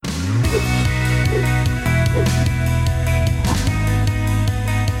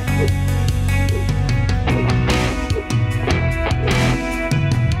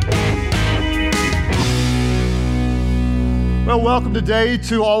welcome today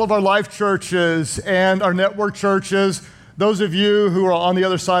to all of our life churches and our network churches. Those of you who are on the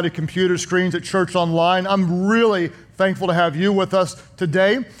other side of computer screens at Church Online, I'm really thankful to have you with us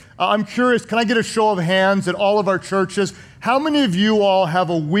today. I'm curious, can I get a show of hands at all of our churches? How many of you all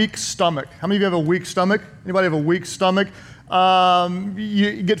have a weak stomach? How many of you have a weak stomach? Anybody have a weak stomach?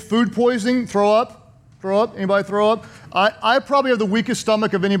 You get food poisoning, throw up? Anybody throw up? I probably have the weakest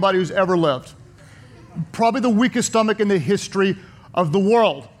stomach of anybody who's ever lived. Probably the weakest stomach in the history of the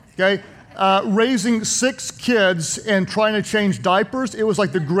world, okay? Raising 6 kids and trying to change diapers, it was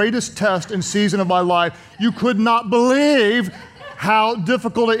like the greatest test and season of my life. You could not believe how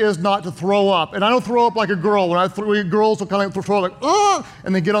difficult it is not to throw up. And I don't throw up like a girl. Girls will kind of throw up like, oh,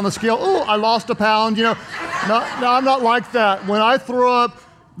 and then get on the scale, oh, I lost a pound, you know. No, I'm not like that. When I throw up,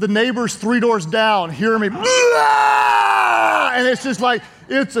 the neighbors 3 doors down hear me, and it's just like,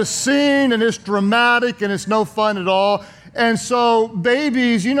 it's a scene and it's dramatic and it's no fun at all. And so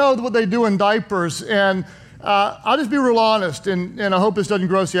babies, you know what they do in diapers. And I'll just be real honest, and I hope this doesn't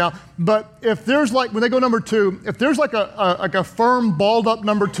gross you out, but if there's like, when they go number 2, if there's like a firm balled up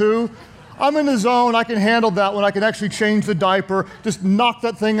number 2, I'm in the zone, I can handle that when I can actually change the diaper, just knock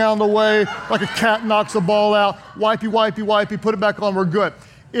that thing out of the way, like a cat knocks a ball out, wipey, put it back on, we're good.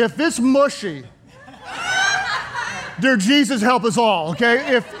 If it's mushy, dear Jesus, help us all,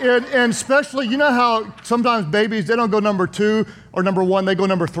 okay? And especially, you know how sometimes babies, they don't go number 2 or number 1, they go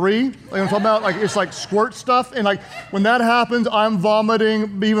number 3? Like I'm talking about, like it's like squirt stuff. And like when that happens, I'm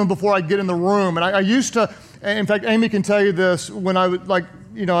vomiting even before I get in the room. And I used to, in fact, Amy can tell you this, when I would like,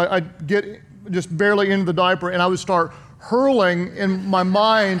 you know, I'd get just barely into the diaper and I would start hurling in my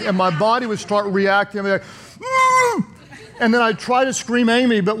mind and my body would start reacting. I'd be like, and then I'd try to scream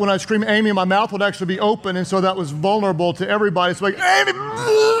Amy, but when I scream Amy, my mouth would actually be open, and so that was vulnerable to everybody. So like, Amy!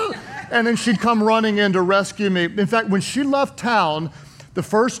 And then she'd come running in to rescue me. In fact, when she left town, the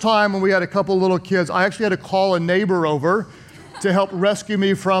first time when we had a couple little kids, I actually had to call a neighbor over to help rescue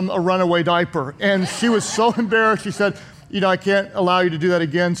me from a runaway diaper. And she was so embarrassed, she said, you know, I can't allow you to do that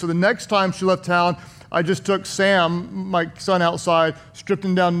again. So the next time she left town, I just took Sam, my son, outside, stripped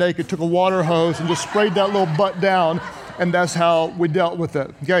him down naked, took a water hose, and just sprayed that little butt down. And that's how we dealt with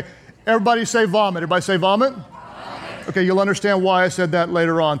it, okay? Everybody say vomit. Everybody say vomit? Vomit. Okay, you'll understand why I said that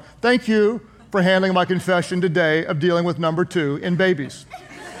later on. Thank you for handling my confession today of dealing with number 2 in babies.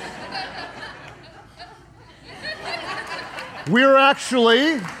 We're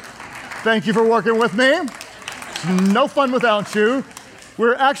actually, thank you for working with me. No fun without you.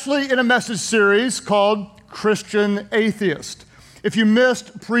 We're actually in a message series called Christian Atheist. If you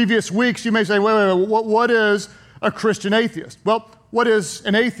missed previous weeks, you may say, wait, what is a Christian atheist? Well, what is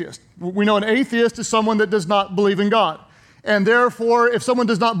an atheist? We know an atheist is someone that does not believe in God. And therefore, if someone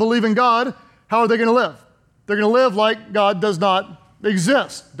does not believe in God, how are they going to live? They're going to live like God does not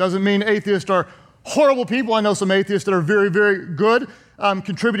exist. Doesn't mean atheists are horrible people. I know some atheists that are very, very good,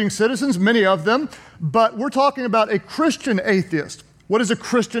 contributing citizens, many of them. But we're talking about a Christian atheist. What is a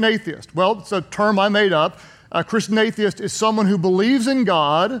Christian atheist? Well, it's a term I made up. A Christian atheist is someone who believes in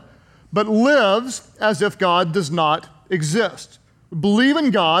God, but lives as if God does not exist. Believe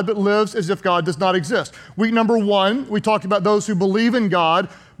in God, but lives as if God does not exist. Week number 1, we talked about those who believe in God,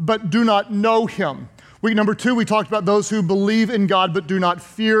 but do not know Him. Week number 2, we talked about those who believe in God, but do not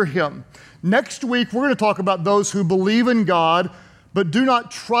fear Him. Next week, we're going to talk about those who believe in God, but do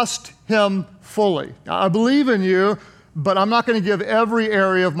not trust Him fully. Now, I believe in you, but I'm not going to give every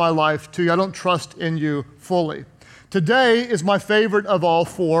area of my life to you. I don't trust in you fully. Today is my favorite of all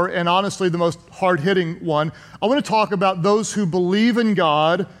 4, and honestly the most hard-hitting one. I want to talk about those who believe in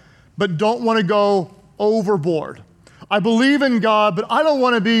God, but don't want to go overboard. I believe in God, but I don't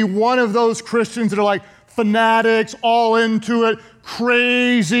want to be one of those Christians that are like fanatics, all into it,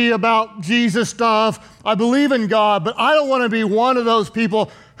 crazy about Jesus stuff. I believe in God, but I don't want to be one of those people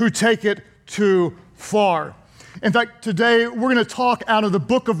who take it too far. In fact, today we're going to talk out of the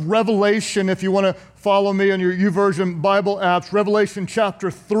book of Revelation, if you want to follow me on your YouVersion Bible apps, Revelation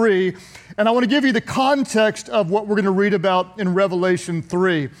chapter 3. And I want to give you the context of what we're going to read about in Revelation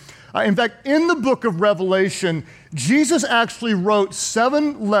 3. In fact, in the book of Revelation, Jesus actually wrote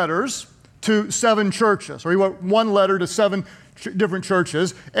 7 letters to 7 churches, or he wrote 1 letter to 7 different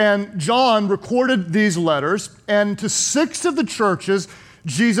churches. And John recorded these letters, and to 6 of the churches,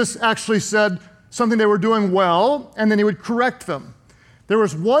 Jesus actually said something they were doing well, and then he would correct them. There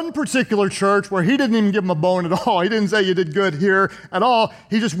was one particular church where he didn't even give them a bone at all. He didn't say you did good here at all.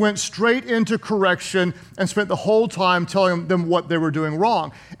 He just went straight into correction and spent the whole time telling them what they were doing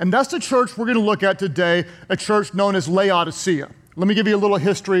wrong. And that's the church we're going to look at today, a church known as Laodicea. Let me give you a little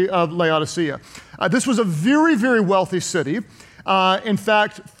history of Laodicea. This was a very, very wealthy city. In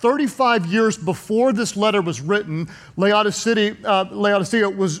fact, 35 years before this letter was written, Laodicea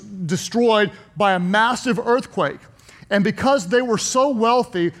was destroyed by a massive earthquake. And because they were so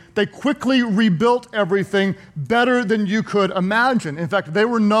wealthy, they quickly rebuilt everything better than you could imagine. In fact, they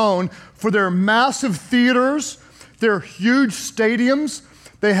were known for their massive theaters, their huge stadiums.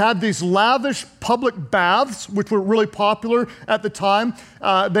 They had these lavish public baths, which were really popular at the time.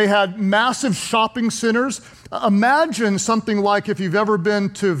 They had massive shopping centers. Imagine something like if you've ever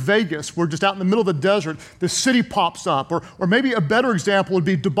been to Vegas, where just out in the middle of the desert, the city pops up. Or maybe a better example would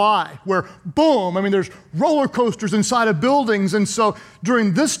be Dubai, where boom, there's roller coasters inside of buildings. And so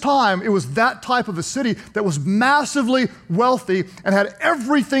during this time, it was that type of a city that was massively wealthy and had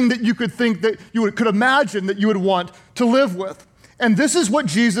everything that you could think that you could imagine that you would want to live with. And this is what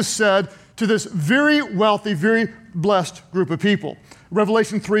Jesus said to this very wealthy, very blessed group of people.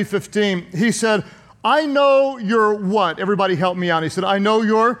 Revelation 3:15, he said, I know your what? Everybody help me out. He said, I know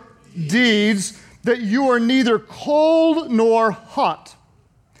your deeds, that you are neither cold nor hot.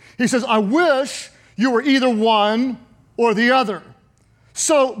 He says, I wish you were either one or the other.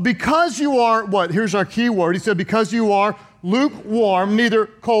 So because you are, what? Here's our key word. He said, because you are lukewarm, neither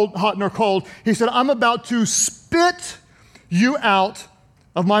cold, hot nor cold, he said, I'm about to spit you out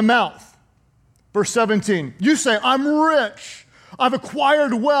of my mouth. Verse 17, you say, I'm rich. I've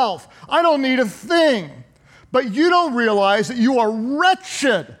acquired wealth. I don't need a thing. But you don't realize that you are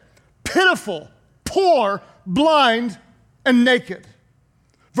wretched, pitiful, poor, blind, and naked.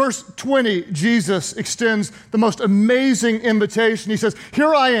 Verse 20, Jesus extends the most amazing invitation. He says,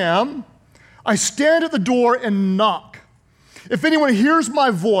 here I am. I stand at the door and knock. If anyone hears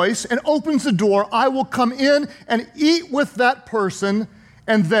my voice and opens the door, I will come in and eat with that person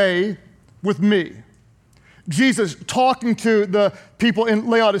and they with me. Jesus, talking to the people in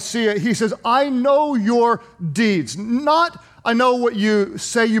Laodicea, he says, I know your deeds. Not I know what you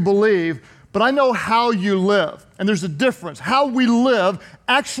say you believe, but I know how you live. And there's a difference. How we live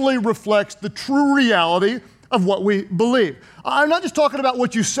actually reflects the true reality of what we believe. I'm not just talking about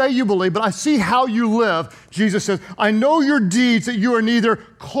what you say you believe, but I see how you live. Jesus says, I know your deeds, that you are neither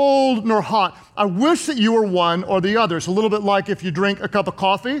cold nor hot. I wish that you were one or the other. It's a little bit like if you drink a cup of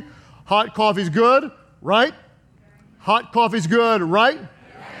coffee. Hot coffee's good, right? Hot coffee's good, right?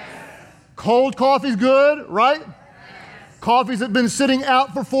 Yes. Cold coffee's good, right? Yes. Coffee that's been sitting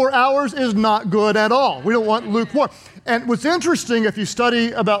out for 4 hours is not good at all. We don't want lukewarm. And what's interesting, if you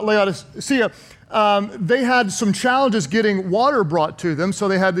study about Laodicea, they had some challenges getting water brought to them. So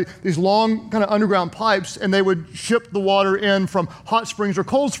they had these long kind of underground pipes, and they would ship the water in from hot springs or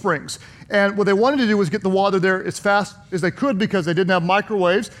cold springs. And what they wanted to do was get the water there as fast as they could because they didn't have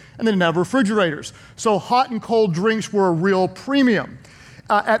microwaves and they didn't have refrigerators. So hot and cold drinks were a real premium.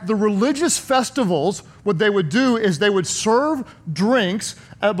 At the religious festivals, what they would do is they would serve drinks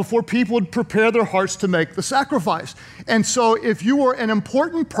before people would prepare their hearts to make the sacrifice. And so if you were an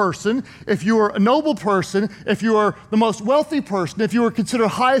important person, if you were a noble person, if you were the most wealthy person, if you were considered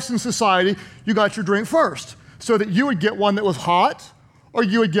highest in society, you got your drink first so that you would get one that was hot or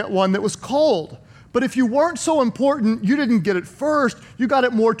you would get one that was cold. But if you weren't so important, you didn't get it first, you got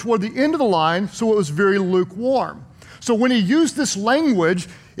it more toward the end of the line, so it was very lukewarm. So when he used this language,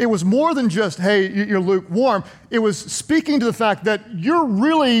 it was more than just, hey, you're lukewarm. It was speaking to the fact that you're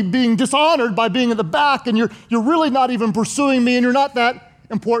really being dishonored by being in the back, and you're really not even pursuing me, and you're not that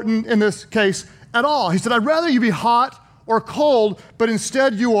important in this case at all. He said, I'd rather you be hot or cold, but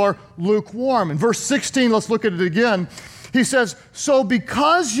instead you are lukewarm. In verse 16, let's look at it again. He says, so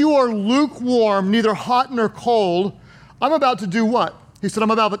because you are lukewarm, neither hot nor cold, I'm about to do what? He said,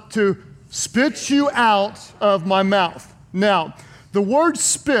 I'm about to spit you out of my mouth. Now, the word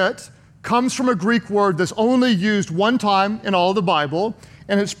spit comes from a Greek word that's only used one time in all of the Bible,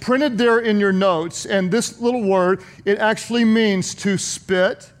 and it's printed there in your notes. And this little word, it actually means to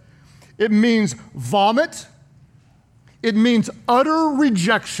spit. It means vomit. It means utter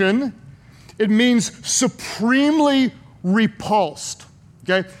rejection. It means supremely repulsed,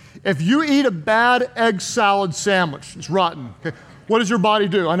 okay? If you eat a bad egg salad sandwich, it's rotten, okay? What does your body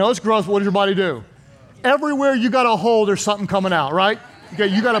do? I know it's gross, but what does your body do? Everywhere you got a hole, there's something coming out, right? Okay,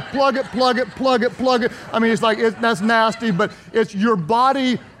 you got to plug it. It's like, that's nasty, but it's your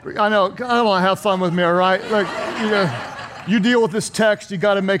body. I know, I don't want to have fun with me, all right? Like, you deal with this text, you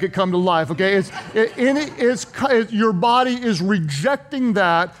got to make it come to life, okay? Your body is rejecting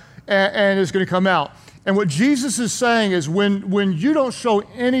that, and it's going to come out. And what Jesus is saying is when you don't show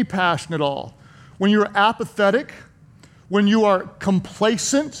any passion at all, when you're apathetic, when you are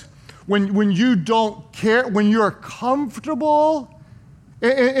complacent, when you don't care, when you're comfortable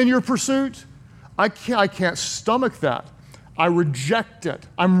in your pursuit, I can't stomach that. I reject it.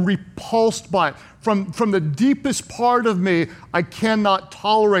 I'm repulsed by it. From the deepest part of me, I cannot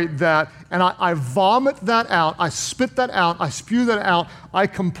tolerate that, and I vomit that out. I spit that out. I spew that out. I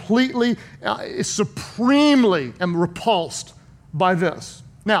completely, supremely am repulsed by this.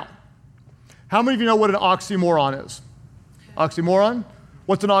 Now, how many of you know what an oxymoron is? Oxymoron?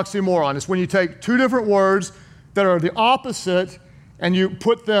 What's an oxymoron? It's when you take two different words that are the opposite and you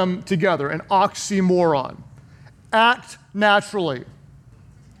put them together, an oxymoron. Act naturally.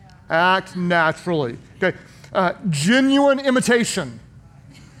 Act naturally. Okay. Genuine imitation.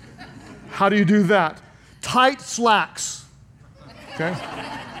 How do you do that? Tight slacks. Okay.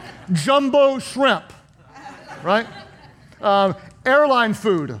 Jumbo shrimp. Right? Airline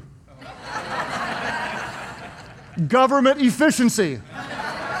food. Government efficiency.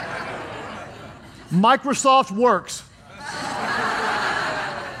 Microsoft works.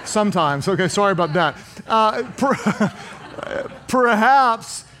 Sometimes. Okay, sorry about that.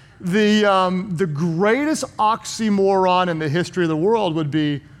 Perhaps the greatest oxymoron in the history of the world would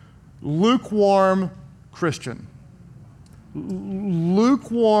be lukewarm Christian.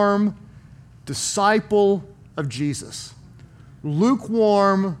 Lukewarm disciple of Jesus.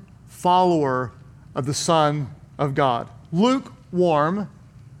 Lukewarm follower of the Son of God. Lukewarm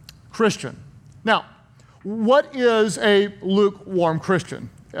Christian. Now, what is a lukewarm Christian?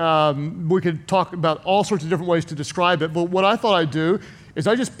 We could talk about all sorts of different ways to describe it, but what I thought I'd do is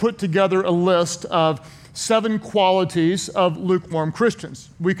I just put together a list of 7 qualities of lukewarm Christians.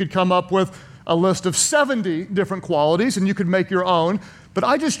 We could come up with a list of 70 different qualities, and you could make your own, but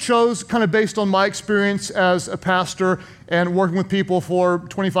I just chose, kind of based on my experience as a pastor and working with people for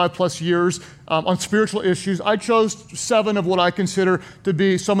 25 plus years on spiritual issues, I chose 7 of what I consider to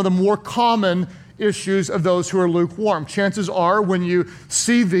be some of the more common issues of those who are lukewarm. Chances are when you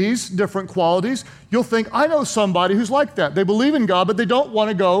see these different qualities, you'll think, I know somebody who's like that. They believe in God, but they don't want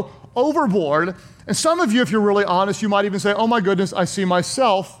to go overboard. And some of you, if you're really honest, you might even say, oh my goodness, I see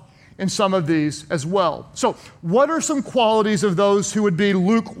myself in some of these as well. So what are some qualities of those who would be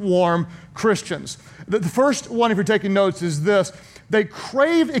lukewarm Christians? The first one, if you're taking notes, is this. They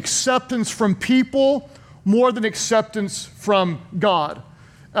crave acceptance from people more than acceptance from God.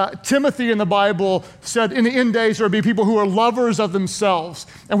 Timothy in the Bible said in the end days there will be people who are lovers of themselves.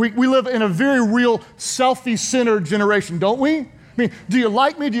 And we live in a very real selfie-centered generation, don't we? I mean, do you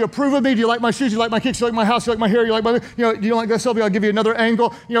like me? Do you approve of me? Do you like my shoes? Do you like my kicks? Do you like my house? Do you like my hair? Do you like my, do you don't like that selfie? I'll give you another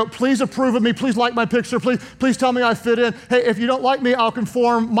angle. Please approve of me. Please like my picture. Please tell me I fit in. Hey, if you don't like me, I'll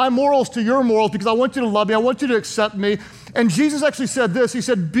conform my morals to your morals because I want you to love me. I want you to accept me. And Jesus actually said this. He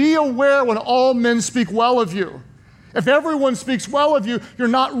said, be aware when all men speak well of you. If everyone speaks well of you, you're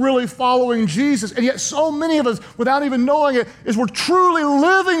not really following Jesus. And yet so many of us, without even knowing it, is we're truly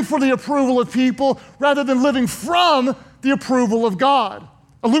living for the approval of people rather than living from the approval of God.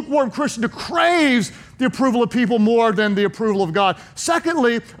 A lukewarm Christian craves the approval of people more than the approval of God.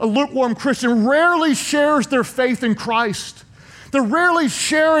 Secondly, a lukewarm Christian rarely shares their faith in Christ. They're rarely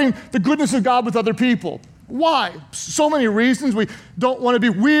sharing the goodness of God with other people. Why? So many reasons. We don't want to be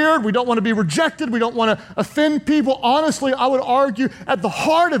weird. We don't want to be rejected. We don't want to offend people. Honestly, I would argue at the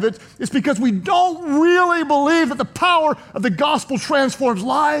heart of it is because we don't really believe that the power of the gospel transforms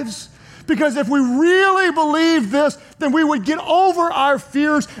lives. Because if we really believe this, then we would get over our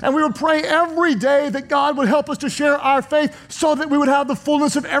fears and we would pray every day that God would help us to share our faith so that we would have the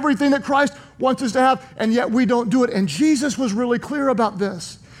fullness of everything that Christ wants us to have, and yet we don't do it. And Jesus was really clear about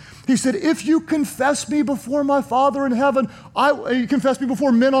this. He said, if you confess me before my Father in heaven, you confess me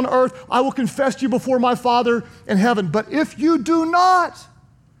before men on earth, I will confess you before my Father in heaven. But if you do not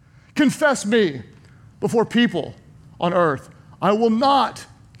confess me before people on earth, I will not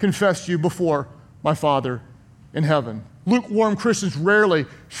confess you before my Father in heaven. Lukewarm Christians rarely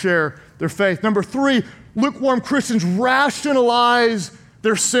share their faith. Number 3, lukewarm Christians rationalize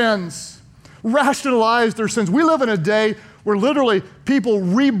their sins. Rationalize their sins. We live in a day where literally people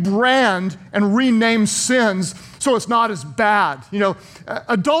rebrand and rename sins so it's not as bad.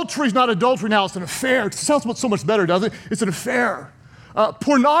 Adultery is not adultery now, it's an affair. It sounds so much better, doesn't it? It's an affair.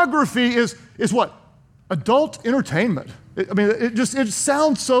 Pornography is what? Adult entertainment. It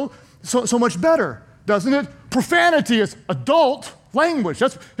sounds so much better, doesn't it? Profanity is adult language.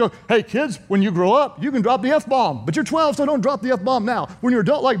 That's, hey kids, when you grow up, you can drop the F-bomb, but you're 12, so don't drop the F-bomb now. When you're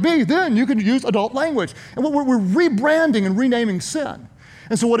adult like me, then you can use adult language. And we're rebranding and renaming sin.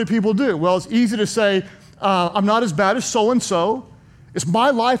 And so what do people do? Well, it's easy to say, I'm not as bad as so-and-so. It's my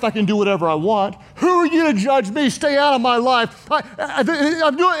life, I can do whatever I want. Who are you to judge me? Stay out of my life.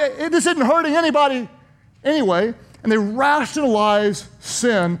 This isn't hurting anybody anyway. And they rationalize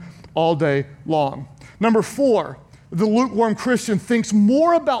sin all day long. Number 4, the lukewarm Christian thinks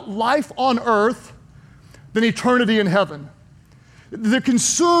more about life on earth than eternity in heaven. They're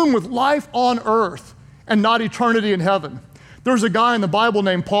consumed with life on earth and not eternity in heaven. There's a guy in the Bible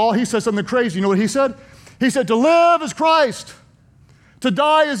named Paul. He said something crazy. You know what he said? He said, to live is Christ, to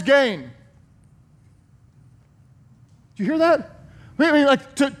die is gain. Do you hear that? I mean,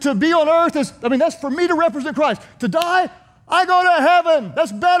 like to be on earth is, that's for me to represent Christ. To die, I go to heaven.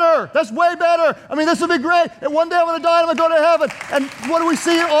 That's better. That's way better. This will be great. And one day I'm going to die and I'm going to go to heaven. And what do we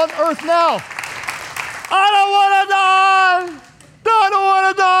see on earth now? I don't want to die. I don't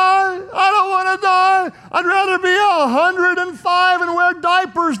want to die. I don't want to die. I'd rather be 105 and wear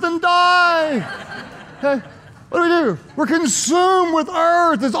diapers than die. Okay? What do? We're consumed with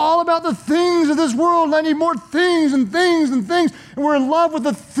earth. It's all about the things of this world, and I need more things and things and things. And we're in love with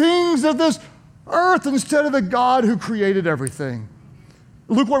the things of this earth instead of the God who created everything.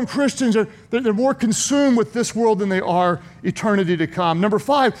 Lukewarm Christians they're more consumed with this world than they are eternity to come. Number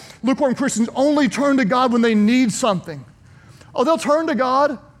 5, lukewarm Christians only turn to God when they need something. Oh, they'll turn to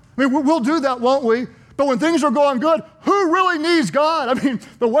God. We'll do that, won't we? But when things are going good, who really needs God?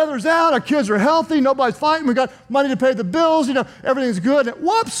 The weather's out, our kids are healthy, nobody's fighting, we got money to pay the bills, everything's good. And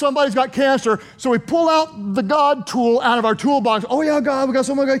whoops, somebody's got cancer. So we pull out the God tool out of our toolbox. Oh yeah, God, we got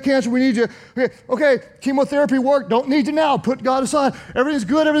someone got cancer, we need you. Okay, chemotherapy worked, don't need you now, put God aside. Everything's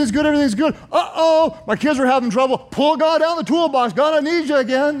good, everything's good, everything's good. Uh-oh, my kids are having trouble. Pull God out of the toolbox. God, I need you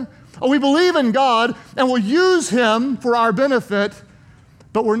again. Oh, we believe in God and we'll use Him for our benefit,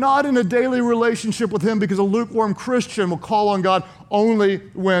 but we're not in a daily relationship with Him because a lukewarm Christian will call on God only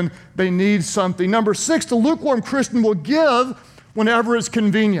when they need something. Number 6, the lukewarm Christian will give whenever it's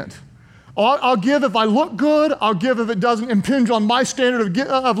convenient. I'll give if I look good. I'll give if it doesn't impinge on my standard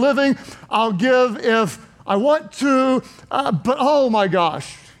of living. I'll give if I want to, but oh my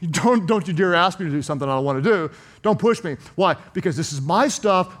gosh, don't you dare ask me to do something I don't want to do. Don't push me. Why? Because this is my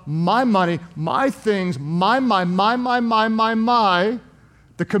stuff, my money, my things, my.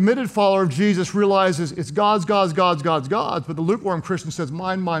 The committed follower of Jesus realizes it's God's, but the lukewarm Christian says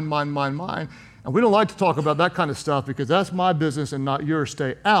mine. And we don't like to talk about that kind of stuff because that's my business and not yours.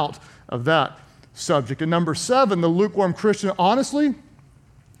 Stay out of that subject. And number 7, the lukewarm Christian, honestly,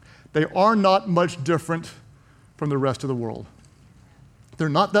 they are not much different from the rest of the world. They're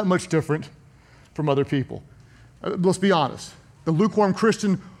not that much different from other people. Let's be honest. The lukewarm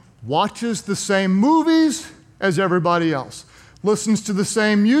Christian watches the same movies as everybody else, listens to the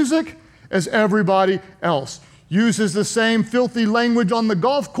same music as everybody else, uses the same filthy language on the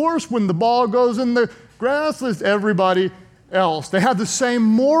golf course when the ball goes in the grass as everybody else. They have the same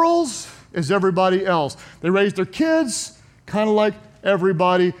morals as everybody else. They raise their kids kind of like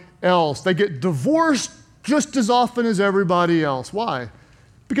everybody else. They get divorced just as often as everybody else. Why?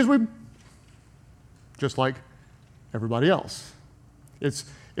 Because we just like everybody else. It's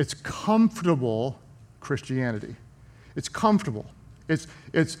comfortable Christianity. It's comfortable.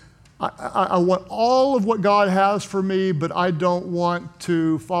 I want all of what God has for me, but I don't want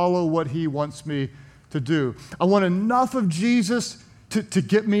to follow what He wants me to do. I want enough of Jesus to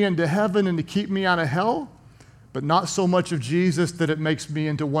get me into heaven and to keep me out of hell, but not so much of Jesus that it makes me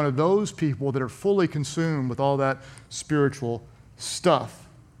into one of those people that are fully consumed with all that spiritual stuff.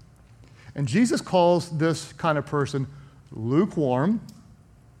 And Jesus calls this kind of person lukewarm,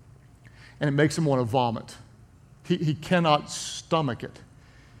 and it makes him want to vomit. He cannot stomach it.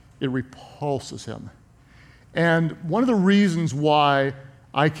 It repulses him. And one of the reasons why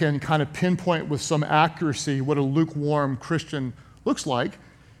I can kind of pinpoint with some accuracy what a lukewarm Christian looks like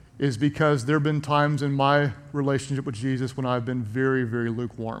is because there have been times in my relationship with Jesus when I've been very, very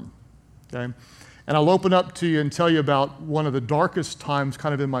lukewarm. Okay? And I'll open up to you and tell you about one of the darkest times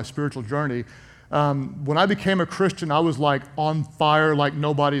kind of in my spiritual journey. When I became a Christian, I was like on fire like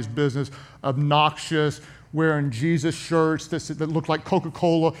nobody's business, obnoxious, wearing Jesus shirts that looked like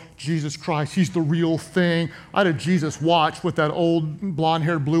Coca-Cola, Jesus Christ, He's the real thing. I had a Jesus watch with that old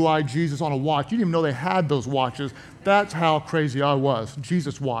blonde-haired, blue-eyed Jesus on a watch. You didn't even know they had those watches. That's how crazy I was.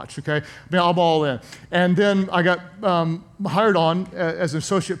 Jesus watch, okay? I'm all in. And then I got hired on as an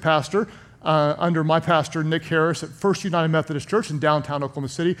associate pastor under my pastor, Nick Harris, at First United Methodist Church in downtown Oklahoma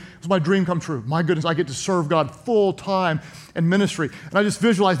City. It was my dream come true. My goodness, I get to serve God full time in ministry. And I just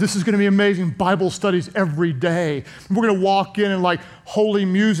visualized this is going to be amazing. Bible studies every day. And we're going to walk in and like holy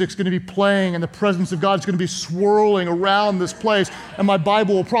music's going to be playing and the presence of God is going to be swirling around this place. And my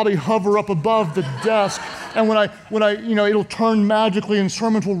Bible will probably hover up above the desk. And when I, it'll turn magically and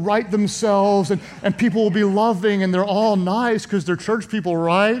sermons will write themselves and people will be loving and they're all nice because they're church people,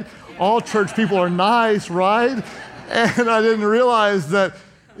 right? All church people are nice, right? And I didn't realize that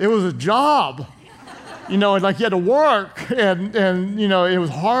it was a job. and like you had to work, and it was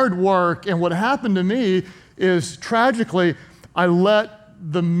hard work. And what happened to me is, tragically, I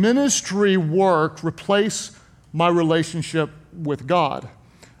let the ministry work replace my relationship with God.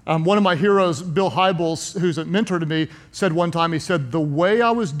 One of my heroes, Bill Hybels, who's a mentor to me, said one time, he said, the way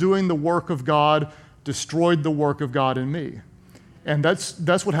I was doing the work of God destroyed the work of God in me. And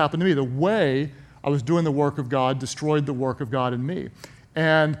that's what happened to me. The way I was doing the work of God destroyed the work of God in me.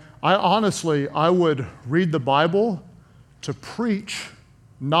 And I would read the Bible to preach,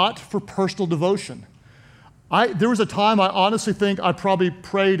 not for personal devotion. There was a time I honestly think I probably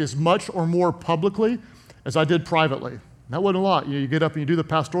prayed as much or more publicly as I did privately. That wasn't a lot. You get up and you do the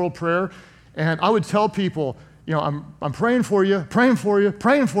pastoral prayer, and I would tell people, I'm praying for you, praying for you,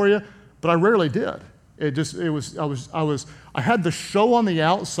 praying for you, but I rarely did. I had the show on the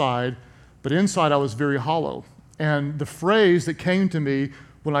outside, but inside I was very hollow. And the phrase that came to me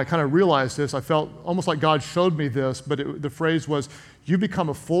when I kind of realized this, I felt almost like God showed me this, but the phrase was, you become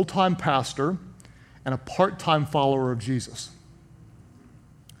a full-time pastor and a part-time follower of Jesus.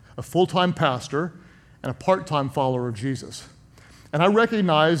 A full-time pastor and a part-time follower of Jesus. And I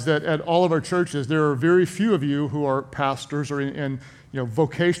recognize that at all of our churches, there are very few of you who are pastors or in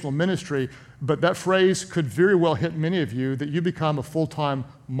vocational ministry, but that phrase could very well hit many of you, that you become a full-time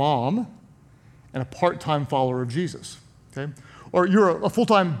mom and a part-time follower of Jesus. Okay? Or you're a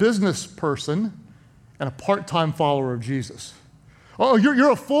full-time business person and a part-time follower of Jesus. Oh, you're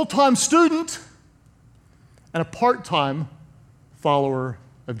a full-time student and a part-time follower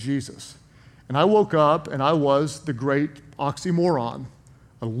of Jesus. And I woke up and I was the great oxymoron,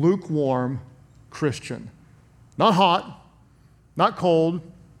 a lukewarm Christian. Not hot, not cold,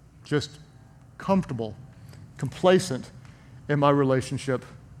 just comfortable, complacent in my relationship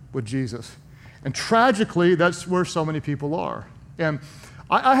with Jesus. And tragically, that's where so many people are. And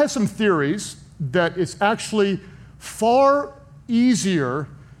I have some theories that it's actually far easier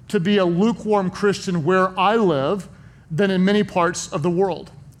to be a lukewarm Christian where I live than in many parts of the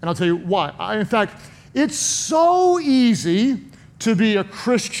world. And I'll tell you why. In fact, it's so easy to be a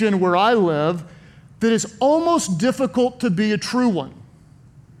Christian where I live that it's almost difficult to be a true one.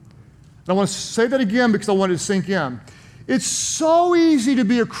 And I want to say that again because I want it to sink in. It's so easy to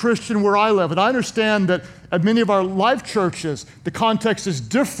be a Christian where I live, and I understand that at many of our life churches, the context is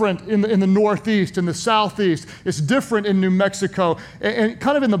different in the Northeast, in the Southeast. It's different in New Mexico, and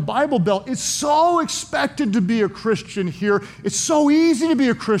kind of in the Bible Belt. It's so expected to be a Christian here. It's so easy to be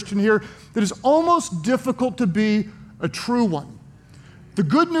a Christian here that it's almost difficult to be a true one. The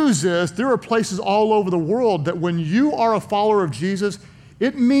good news is there are places all over the world that when you are a follower of Jesus,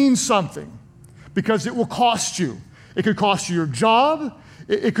 it means something because it will cost you. It could cost you your job.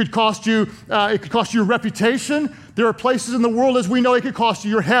 It could cost you your reputation. There are places in the world, as we know, it could cost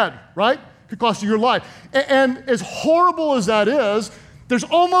you your head, right? It could cost you your life. And as horrible as that is, there's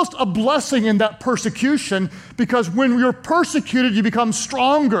almost a blessing in that persecution, because when you're persecuted, you become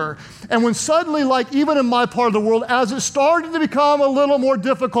stronger. And when suddenly, like even in my part of the world, as it's starting to become a little more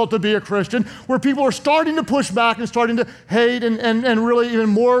difficult to be a Christian, where people are starting to push back and starting to hate and really even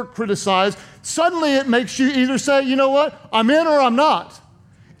more criticize, suddenly it makes you either say, you know what, I'm in or I'm not.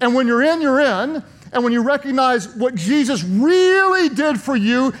 And when you're in, you're in. And when you recognize what Jesus really did for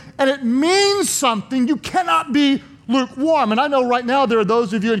you, and it means something, you cannot be lukewarm. And I know right now there are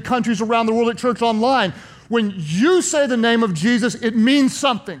those of you in countries around the world at Church Online, when you say the name of Jesus, it means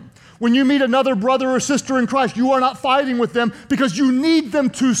something. When you meet another brother or sister in Christ, you are not fighting with them because you need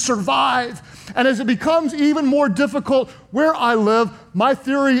them to survive. And as it becomes even more difficult where I live, my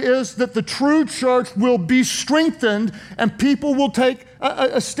theory is that the true church will be strengthened and people will take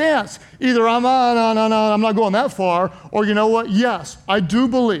a stance. Either I'm not going that far, or you know what? Yes, I do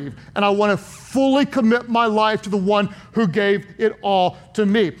believe, and I want to fully commit my life to the one who gave it all to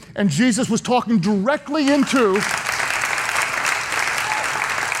me. And Jesus was talking directly into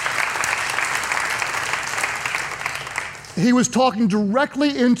he was talking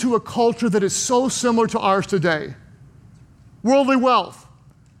directly into a culture that is so similar to ours today. Worldly wealth,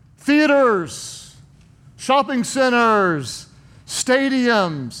 theaters, shopping centers,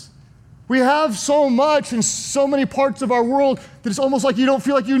 stadiums. We have so much in so many parts of our world that it's almost like you don't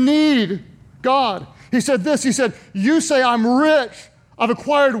feel like you need God. He said this, he said, you say I'm rich, I've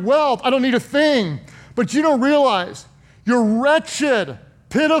acquired wealth, I don't need a thing. But you don't realize you're wretched,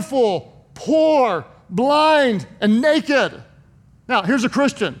 pitiful, poor, blind, and naked. Now, here's a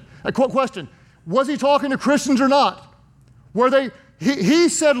Christian. A question. Was he talking to Christians or not? Were they? He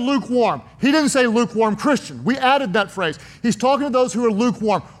said lukewarm. He didn't say lukewarm Christian. We added that phrase. He's talking to those who are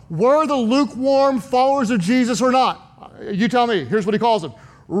lukewarm. Were the lukewarm followers of Jesus or not? You tell me. Here's what he calls them.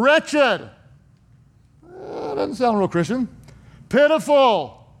 Wretched, doesn't sound real Christian.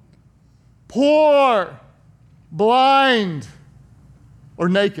 Pitiful, poor, blind, or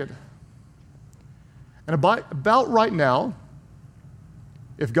naked. And about right now,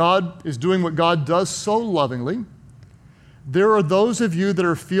 if God is doing what God does so lovingly, there are those of you that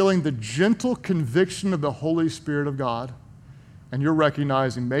are feeling the gentle conviction of the Holy Spirit of God, and you're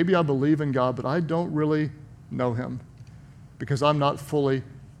recognizing, maybe I believe in God, but I don't really know him because I'm not fully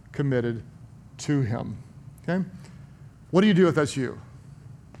committed to him. Okay? What do you do if that's you?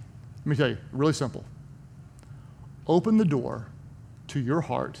 Let me tell you, really simple. Open the door to your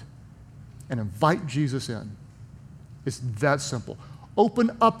heart and invite Jesus in. It's that simple.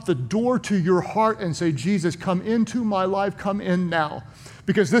 Open up the door to your heart and say, Jesus, come into my life, come in now.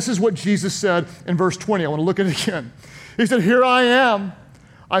 Because this is what Jesus said in verse 20. I want to look at it again. He said, here I am.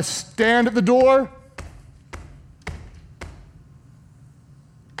 I stand at the door.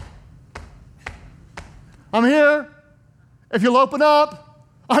 I'm here. If you'll open up,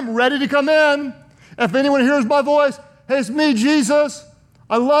 I'm ready to come in. If anyone hears my voice, hey, it's me, Jesus.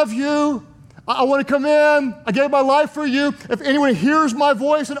 I love you. I want to come in. I gave my life for you. If anyone hears my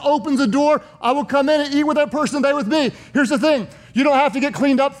voice and opens the door, I will come in and eat with that person and they with me. Here's the thing. You don't have to get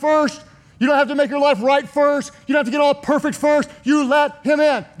cleaned up first. You don't have to make your life right first. You don't have to get all perfect first. You let him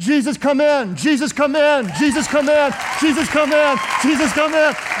in. Jesus, come in. Jesus, come in. Jesus, come in. Jesus, come in. Jesus, come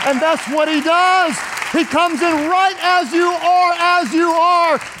in. And that's what he does. He comes in right as you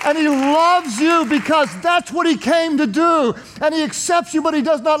are, and he loves you because that's what he came to do. And he accepts you, but he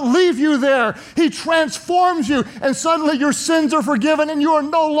does not leave you there. He transforms you, and suddenly your sins are forgiven, and you are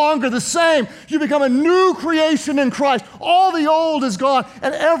no longer the same. You become a new creation in Christ. All the old is gone,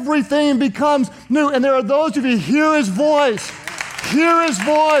 and everything becomes new. And there are those of you, hear his voice. Hear his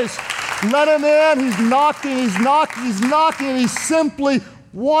voice. Let him in. He's knocking, and he simply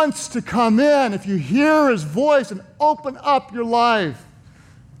wants to come in. If you hear his voice and open up your life,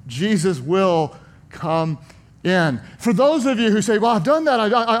 Jesus will come in. For those of you who say, well, I've done that,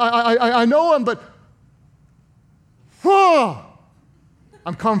 I know him, but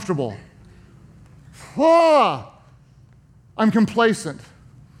I'm comfortable. I'm complacent.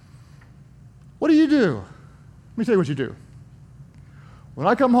 What do? Let me tell you what you do. When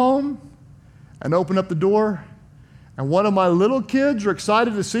I come home and open up the door, and one of my little kids are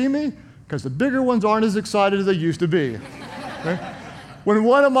excited to see me, because the bigger ones aren't as excited as they used to be. Okay? When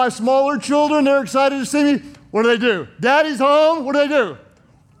one of my smaller children, they're excited to see me, what do? Daddy's home, what do? Run to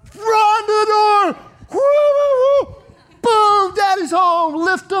the door! Woo-hoo-hoo! Boom! Daddy's home!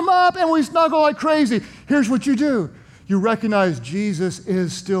 Lift them up, and we snuggle like crazy. Here's what you do. You recognize Jesus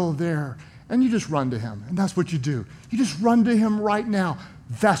is still there, and you just run to him, and that's what you do. You just run to him right now.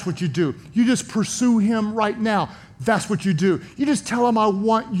 That's what you do. You just pursue him right now. That's what you do. You just tell him, I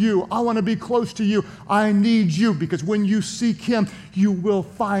want you. I want to be close to you. I need you. Because when you seek him, you will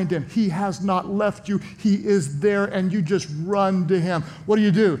find him. He has not left you. He is there, and you just run to him. What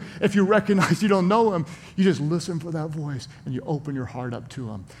do? If you recognize you don't know him, you just listen for that voice, and you open your heart up to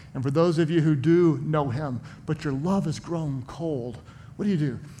him. And for those of you who do know him, but your love has grown cold, what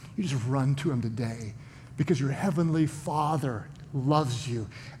do? You just run to him today, because your heavenly Father loves you,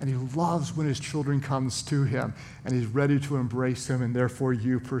 and he loves when his children comes to him, and he's ready to embrace him, and therefore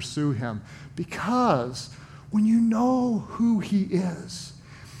you pursue him. Because when you know who he is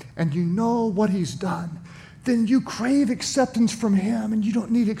and you know what he's done, then you crave acceptance from him, and you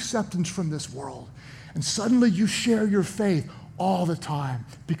don't need acceptance from this world. And suddenly you share your faith all the time,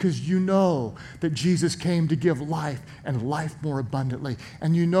 because you know that Jesus came to give life and life more abundantly.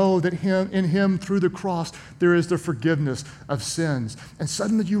 And you know that in him through the cross there is the forgiveness of sins. And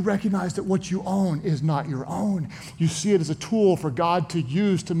suddenly you recognize that what you own is not your own. You see it as a tool for God to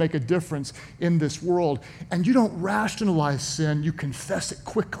use to make a difference in this world. And you don't rationalize sin, you confess it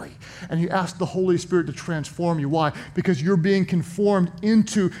quickly. And you ask the Holy Spirit to transform you. Why? Because you're being conformed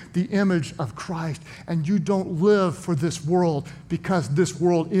into the image of Christ. And you don't live for this world, because this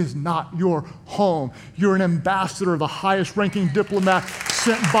world is not your home. You're an ambassador, the highest ranking diplomat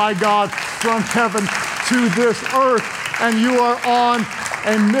sent by God from heaven to this earth, and you are on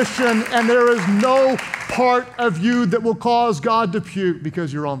a mission, and there is no part of you that will cause God to puke,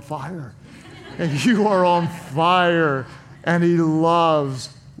 because you're on fire. And you are on fire, and he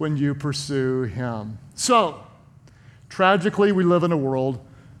loves when you pursue him. So, tragically, we live in a world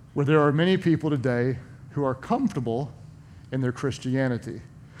where there are many people today who are comfortable in their Christianity.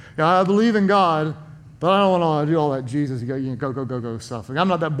 Now, I believe in God, but I don't want to do all that Jesus, go stuff. I'm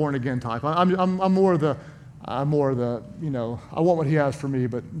not that born again type. I'm more the, I want what he has for me,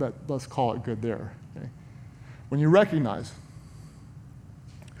 but let's call it good there. Okay? When you recognize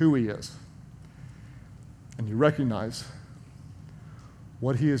who he is, and you recognize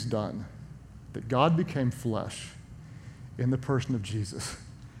what he has done, that God became flesh in the person of Jesus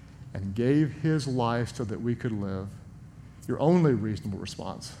and gave his life so that we could live, your only reasonable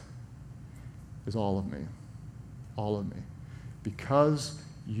response is all of me. All of me. Because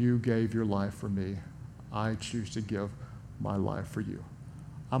you gave your life for me, I choose to give my life for you.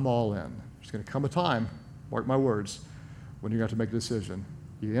 I'm all in. There's going to come a time, mark my words, when you're going to have to make a decision.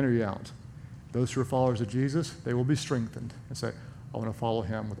 You in or you out. Those who are followers of Jesus, they will be strengthened and say, I want to follow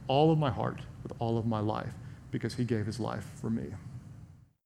him with all of my heart, with all of my life, because he gave his life for me.